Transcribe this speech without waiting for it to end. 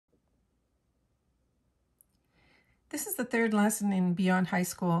This is the third lesson in Beyond High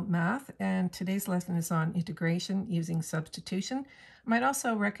School Math, and today's lesson is on integration using substitution. I might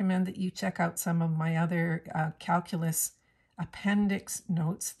also recommend that you check out some of my other calculus appendix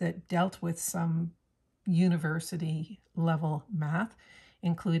notes that dealt with some university level math,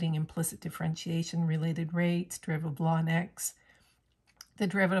 including implicit differentiation, related rates, derivative of ln x, the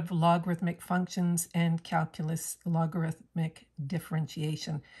derivative of logarithmic functions, and calculus logarithmic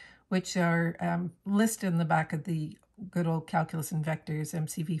differentiation, which are listed in the back of the good old Calculus and Vectors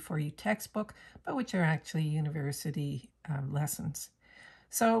MCV4U textbook, but which are actually university lessons.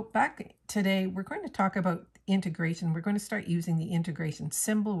 So back today, we're going to talk about integration. We're going to start using the integration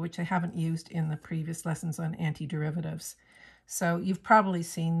symbol, which I haven't used in the previous lessons on antiderivatives. So you've probably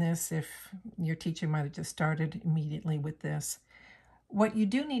seen this if your teacher might have just started immediately with this. What you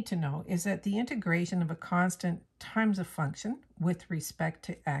do need to know is that the integration of a constant times a function with respect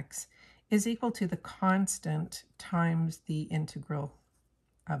to x is equal to the constant times the integral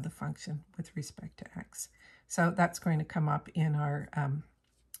of the function with respect to x. So that's going to come up in our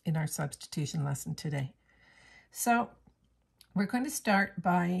substitution lesson today. So we're going to start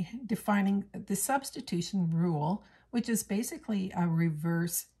by defining the substitution rule, which is basically a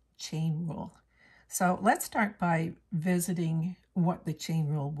reverse chain rule. So let's start by visiting what the chain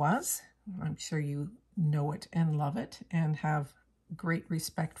rule was. I'm sure you know it and love it and have great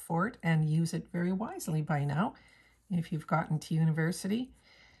respect for it and use it very wisely by now if you've gotten to university.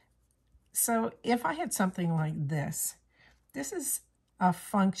 So if I had something like this, this is a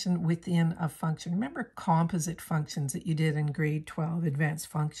function within a function. Remember composite functions that you did in grade 12, advanced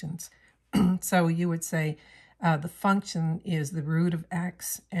functions. So you would say the function is the root of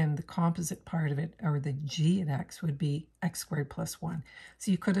x, and the composite part of it, or the g at x, would be x squared plus 1.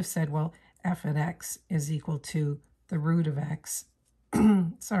 So you could have said, well, f at x is equal to the root of x,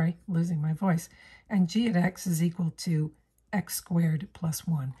 sorry, losing my voice, and g at x is equal to x squared plus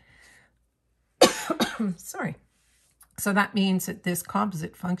 1. Sorry. So that means that this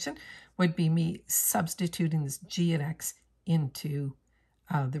composite function would be me substituting this g at x into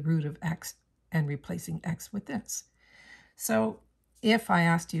the root of x and replacing x with this. So if I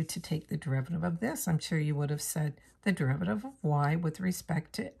asked you to take the derivative of this, I'm sure you would have said the derivative of y with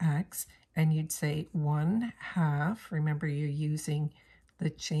respect to x, and you'd say 1/2. Remember, you're using the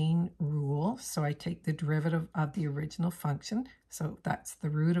chain rule, so I take the derivative of the original function, so that's the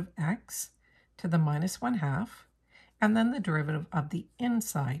root of x to the minus 1/2, and then the derivative of the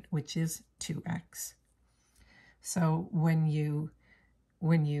inside, which is 2x. So when you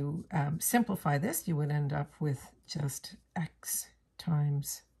simplify this, you would end up with just x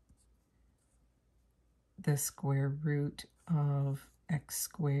times the square root of x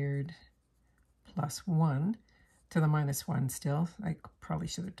squared plus 1 to the minus 1 still. I probably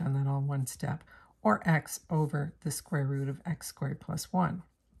should have done that all in one step. Or x over the square root of x squared plus 1.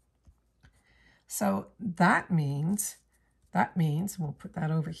 So that means, we'll put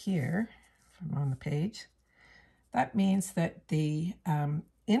that over here if I'm on the page. That means that the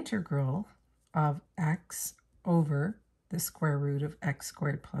integral of x over the square root of x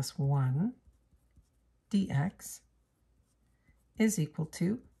squared plus 1 dx is equal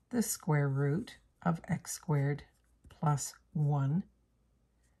to the square root of x squared plus 1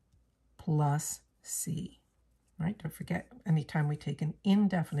 plus c. Right? Don't forget, anytime we take an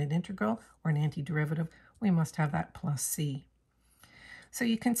indefinite integral or an antiderivative, we must have that plus c. So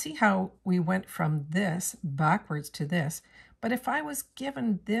you can see how we went from this backwards to this. But if I was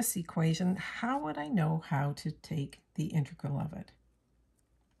given this equation, how would I know how to take the integral of it?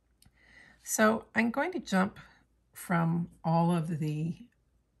 So I'm going to jump from all of the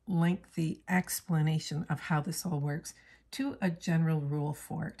lengthy explanation of how this all works to a general rule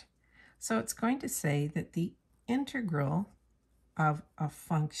for it. So it's going to say that the integral of a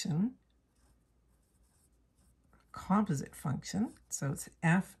function, composite function, so it's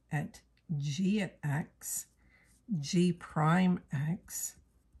f at g at x, g prime x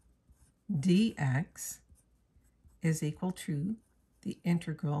dx is equal to the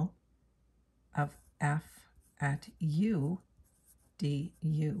integral of f at u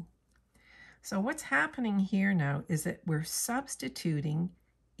du. So what's happening here now is that we're substituting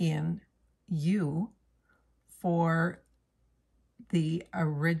in u for the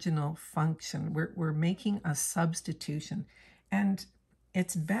original function. We're making a substitution, and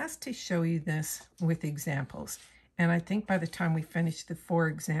it's best to show you this with examples. And I think by the time we finish the 4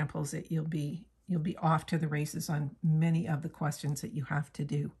 examples, that you'll be off to the races on many of the questions that you have to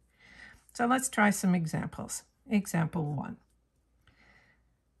do. So let's try some examples. Example 1.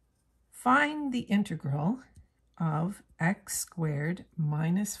 Find the integral of x squared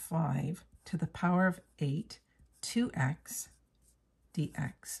minus 5 to the power of 8 2x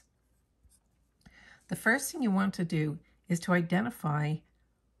dx. The first thing you want to do is to identify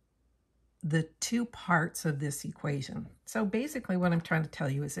the two parts of this equation. So basically what I'm trying to tell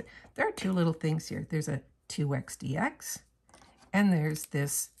you is that there are two little things here. There's a 2x dx, and there's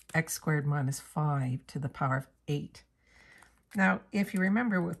this x squared minus 5 to the power of 8. Now, if you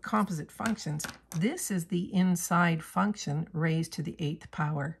remember with composite functions, this is the inside function raised to the 8th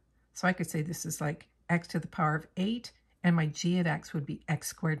power. So I could say this is like x to the power of 8, and my g at x would be x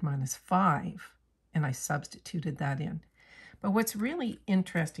squared minus 5, and I substituted that in. But what's really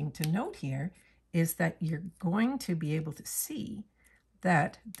interesting to note here is that you're going to be able to see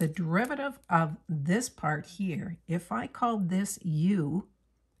that the derivative of this part here, if I called this u,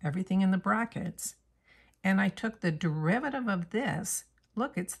 everything in the brackets, and I took the derivative of this,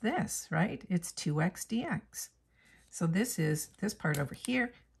 look, it's this, right? It's 2x dx. So this part over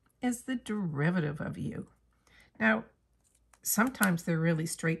here is the derivative of u. Now, sometimes they're really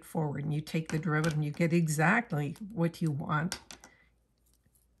straightforward, and you take the derivative and you get exactly what you want.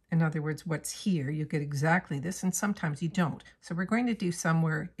 In other words, what's here, you get exactly this, and sometimes you don't. So we're going to do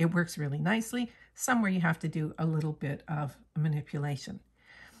somewhere it works really nicely, somewhere you have to do a little bit of manipulation.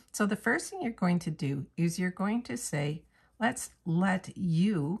 So the first thing you're going to do is you're going to say, let's let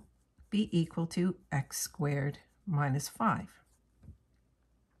u be equal to x squared minus 5.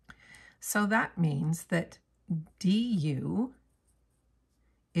 So that means that du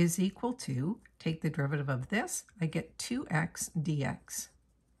is equal to, take the derivative of this, I get 2x dx.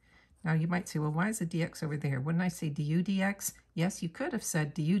 Now you might say, well, why is the dx over there? Wouldn't I say du dx? Yes, you could have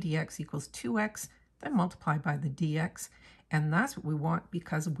said du dx equals 2x, then multiply by the dx. And that's what we want,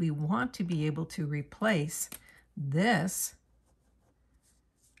 because we want to be able to replace this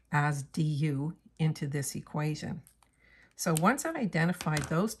as du into this equation. So once I've identified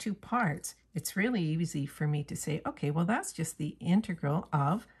those two parts, it's really easy for me to say, okay, well, that's just the integral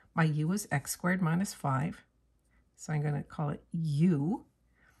of my u is x squared minus 5. So I'm going to call it u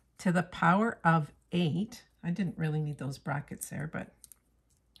to the power of 8. I didn't really need those brackets there, but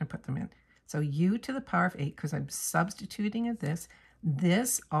I put them in. So u to the power of 8, because I'm substituting at this.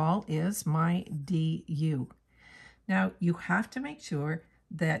 This all is my du. Now, you have to make sure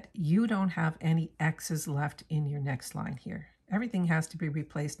that you don't have any x's left in your next line here. Everything has to be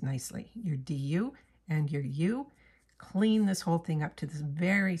replaced nicely. Your du and your u. Clean this whole thing up to this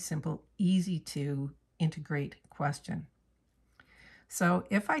very simple, easy to integrate question. So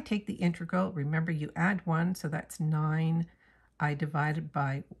if I take the integral, remember you add 1, so that's 9. I divided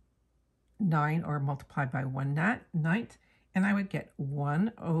by 9 or multiply by 1/9, and I would get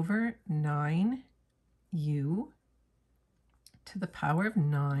 1 over 9u to the power of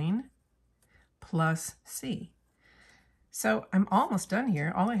 9 plus c. So I'm almost done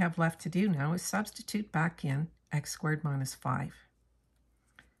here. All I have left to do now is substitute back in x squared minus 5.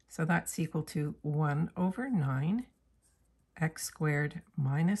 So that's equal to 1 over 9 x squared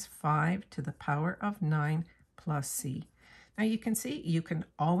minus 5 to the power of 9 plus c. Now you can see, you can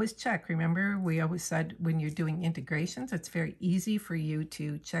always check. Remember, we always said when you're doing integrations, it's very easy for you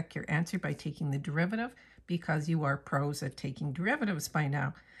to check your answer by taking the derivative, because you are pros at taking derivatives by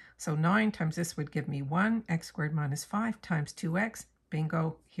now. So 9 times this would give me 1, x squared minus 5 times 2x.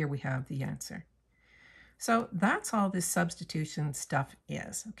 Bingo, here we have the answer. So that's all this substitution stuff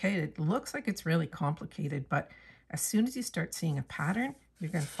is. Okay, it looks like it's really complicated, but as soon as you start seeing a pattern, you're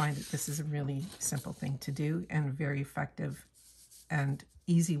going to find that this is a really simple thing to do and a very effective and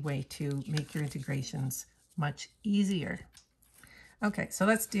easy way to make your integrations much easier. Okay, so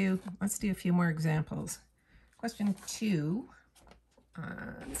let's do a few more examples. Question 2.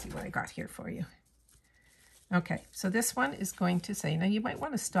 Let's see what I got here for you. Okay, so this one is going to say, now you might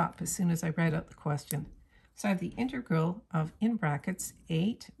want to stop as soon as I write out the question. So I have the integral of, in brackets,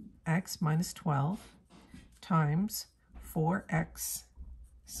 8x minus 12 times 4x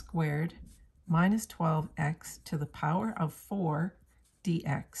squared minus 12x to the power of 4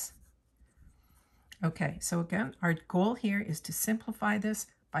 dx. Okay, so again, our goal here is to simplify this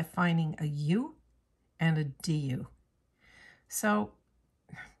by finding a u and a du. So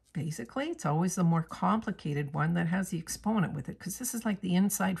basically, it's always the more complicated one that has the exponent with it, because this is like the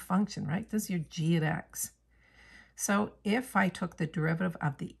inside function, right? This is your g at x. So if I took the derivative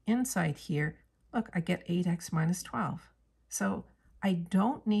of the inside here, look, I get 8x minus 12. So I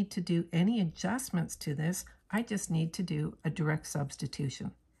don't need to do any adjustments to this. I just need to do a direct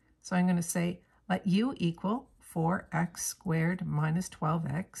substitution. So I'm going to say, let u equal 4x squared minus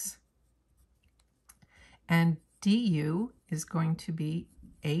 12x. And du is going to be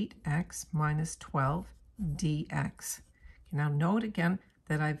 8x minus 12 dx. Now note again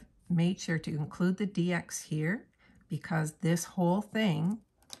that I've made sure to include the dx here, because this whole thing,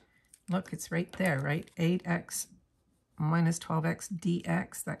 look, it's right there, right? 8x minus 12x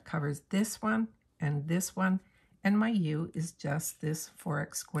dx, that covers this one, and my u is just this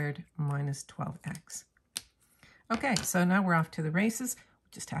 4x squared minus 12x. Okay, so now we're off to the races. We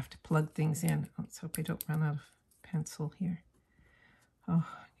just have to plug things in. Let's hope I don't run out of pencil here. Oh,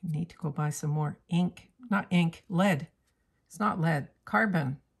 I need to go buy some more ink. Not ink, lead. It's not lead,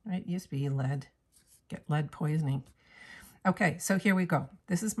 carbon, right? It used to be lead. Get lead poisoning. Okay, so here we go.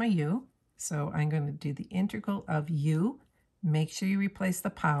 This is my u. So I'm going to do the integral of u. Make sure you replace the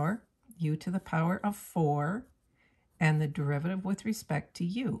power, u to the power of 4, and the derivative with respect to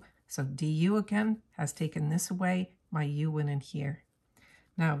u. So du again has taken this away. My u went in here.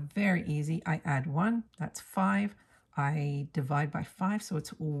 Now, very easy. I add 1. That's 5. I divide by 5, so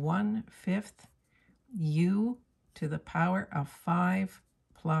it's 1/5 u to the power of 5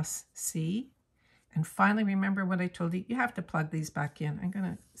 plus c. And finally, remember what I told you. You have to plug these back in. I'm going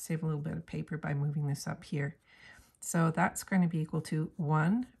to save a little bit of paper by moving this up here. So that's going to be equal to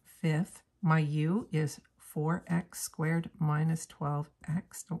 1/5. My u is 4x squared minus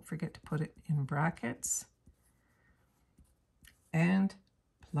 12x. Don't forget to put it in brackets. And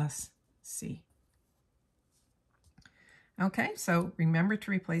plus c. Okay, so remember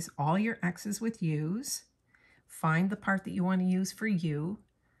to replace all your x's with u's. Find the part that you want to use for u.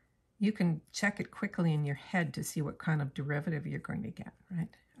 You can check it quickly in your head to see what kind of derivative you're going to get,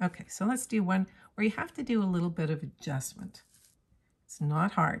 right? Okay, so let's do one where you have to do a little bit of adjustment. It's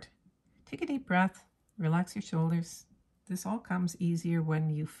not hard. Take a deep breath, relax your shoulders. This all comes easier when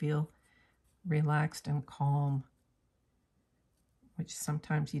you feel relaxed and calm, which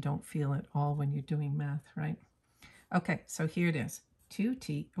sometimes you don't feel at all when you're doing math, right? Okay, so here it is.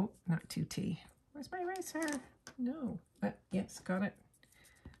 2t, oh, not 2t. Where's my eraser? No, but yes, got it.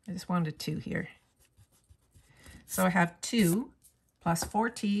 I just wanted 2 here. So I have 2 plus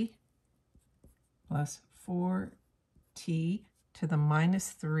 4t plus 4t to the minus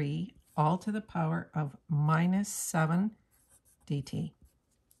 3, all to the power of minus 7 dt.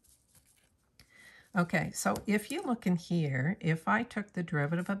 Okay, so if you look in here, if I took the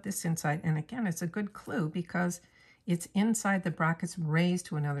derivative of this inside, and again, it's a good clue because it's inside the brackets raised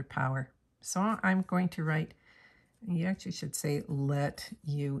to another power. So I'm going to write, you actually should say let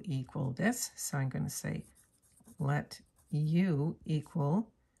u equal this. So I'm going to say let u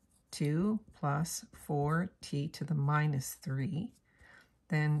equal 2 plus 4t to the minus 3.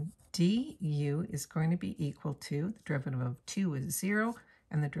 Then du is going to be equal to, the derivative of 2 is 0,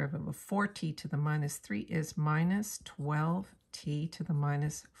 and the derivative of 4t to the minus 3 is minus 12t to the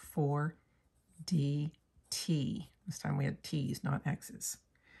minus 4 dt. This time we had t's, not x's.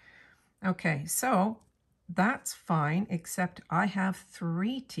 Okay, so that's fine, except I have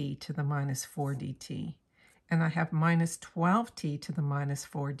 3t to the minus 4 dt, and I have minus 12t to the minus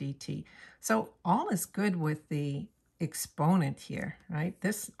 4 dt. So all is good with the exponent here, right?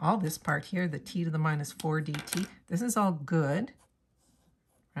 All this part here, the t to the minus 4 dt, this is all good,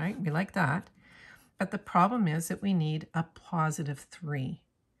 right? We like that. But the problem is that we need a positive 3.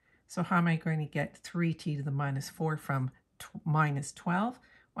 So how am I going to get 3t to the minus 4 from minus 12?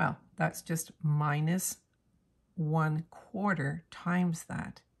 Well, that's just minus 1/4 times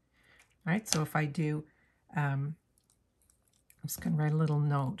that, right? So if I do, I'm just going to write a little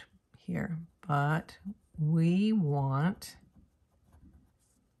note here, but we want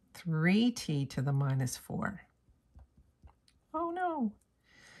 3t to the minus 4. Oh no.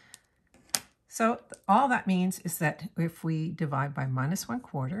 So all that means is that if we divide by minus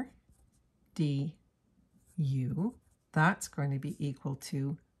 1/4 du, that's going to be equal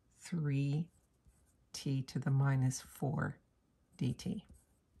to 3t to the minus 4 dt.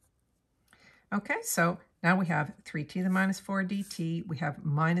 Okay, so now we have 3t to the minus 4 dt, we have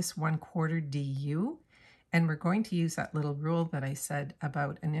minus 1/4 du, and we're going to use that little rule that I said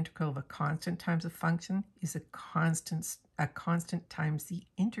about an integral of a constant times a function is a constant times the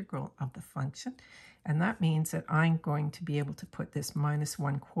integral of the function. And that means that I'm going to be able to put this minus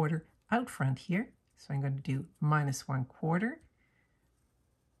 1/4 out front here. So I'm going to do minus 1/4,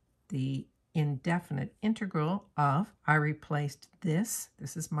 the indefinite integral of, I replaced this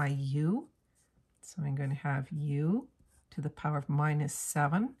is my u. So I'm going to have u to the power of minus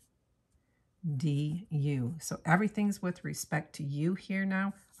 7 du. So everything's with respect to u here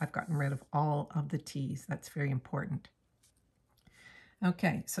now. I've gotten rid of all of the t's. That's very important.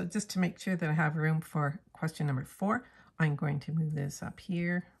 Okay, so just to make sure that I have room for question number 4, I'm going to move this up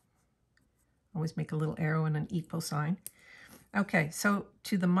here. Always make a little arrow and an equal sign. Okay, so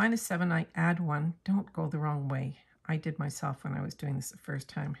to the minus 7, I add 1. Don't go the wrong way. I did myself when I was doing this the first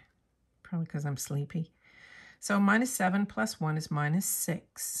time, probably because I'm sleepy. So minus 7 plus 1 is minus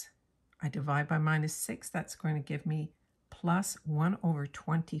 6. I divide by minus 6. That's going to give me plus 1 over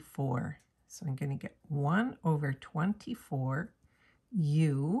 24. So I'm going to get 1 over 24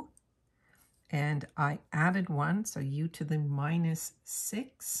 u. And I added 1, so u to the minus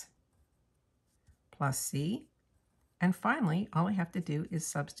 6 plus c. And finally, all I have to do is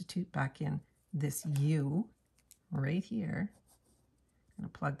substitute back in this u right here. I'm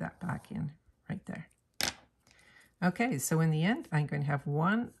going to plug that back in right there. Okay, so in the end, I'm going to have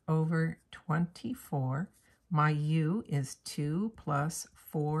 1 over 24. My u is 2 plus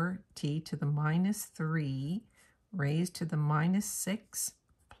 4t to the minus 3 raised to the minus 6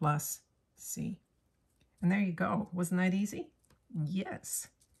 plus c. And there you go. Wasn't that easy? Yes.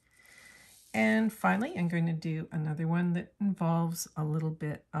 And finally, I'm going to do another one that involves a little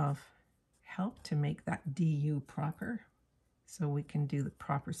bit of help to make that du proper, so we can do the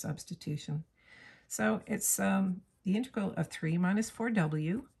proper substitution. So it's the integral of 3 minus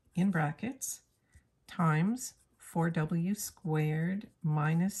 4w in brackets times 4w squared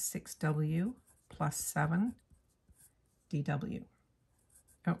minus 6w plus 7 dw.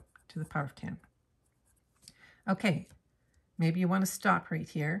 Oh, to the power of 10. Okay, maybe you want to stop right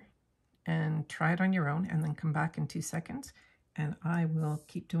here and try it on your own and then come back in 2 seconds, and I will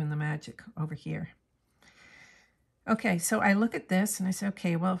keep doing the magic over here. Okay, so I look at this and I say,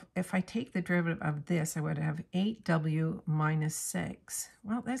 okay, well, if I take the derivative of this, I would have 8w minus 6.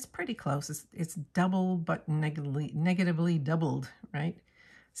 Well, that's pretty close. It's double, but negatively doubled, right?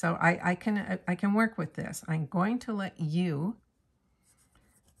 So I can work with this. I'm going to let u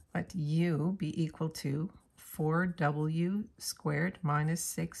be equal to 4w squared minus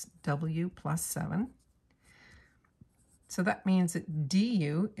 6w plus 7. So that means that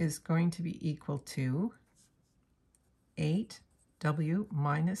du is going to be equal to 8w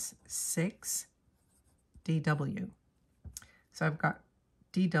minus 6 dw. So I've got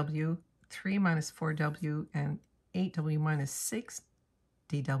dw, 3 minus 4w, and 8w minus 6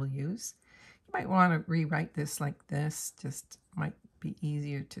 dw's. You might want to rewrite this like this, just might be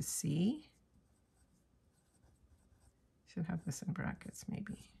easier to see. Should have this in brackets,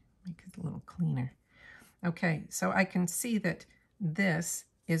 maybe make it a little cleaner. Okay, so I can see that this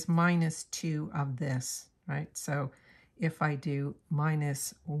is minus 2 of this, right? So if I do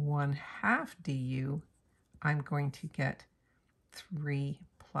minus 1/2 du, I'm going to get 3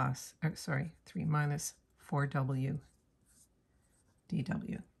 minus 4w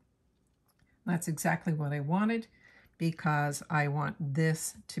dw. That's exactly what I wanted, because I want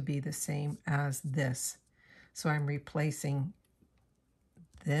this to be the same as this. So I'm replacing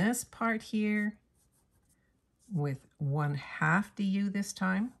this part here with 1/2 du this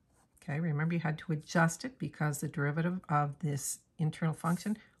time. Okay, remember you had to adjust it because the derivative of this internal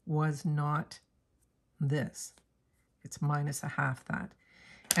function was not this. It's minus 1/2 that.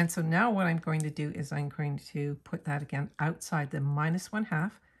 And so now what I'm going to do is I'm going to put that again outside the minus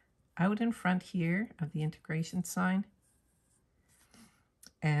 1/2, out in front here of the integration sign.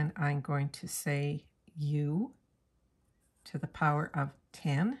 And I'm going to say u to the power of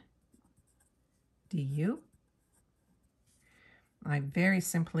 10 du. I very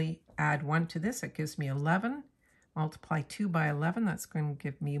simply add 1 to this. It gives me 11. Multiply 2 by 11. That's going to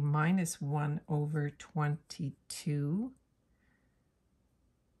give me minus 1 over 22.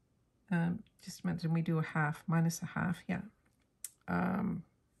 Just a minute, did we do a half? Minus 1/2, yeah.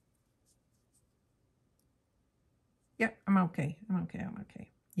 Yeah, I'm okay. I'm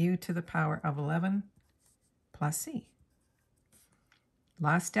okay. U to the power of 11 plus c.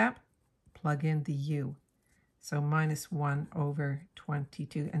 Last step, plug in the u. So minus 1 over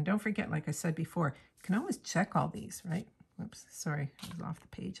 22. And don't forget, like I said before, you can always check all these, right? Whoops, sorry, I was off the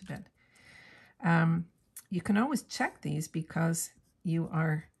page a bit. You can always check these because you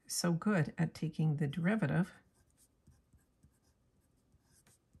are so good at taking the derivative.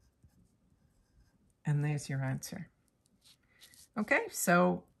 And there's your answer. Okay,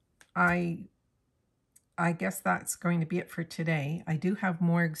 so I guess that's going to be it for today. I do have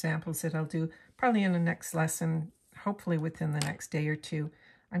more examples that I'll do probably in the next lesson, hopefully within the next day or two.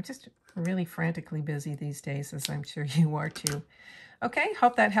 I'm just really frantically busy these days, as I'm sure you are too. Okay,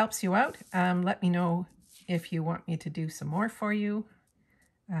 hope that helps you out. Let me know if you want me to do some more for you.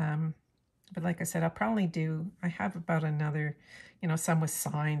 But like I said, I'll probably I have about another, some with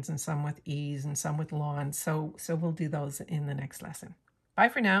signs and some with e's and some with lawns. So we'll do those in the next lesson. Bye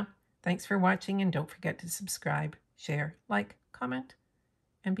for now. Thanks for watching, and don't forget to subscribe, share, like, comment,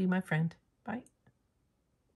 and be my friend.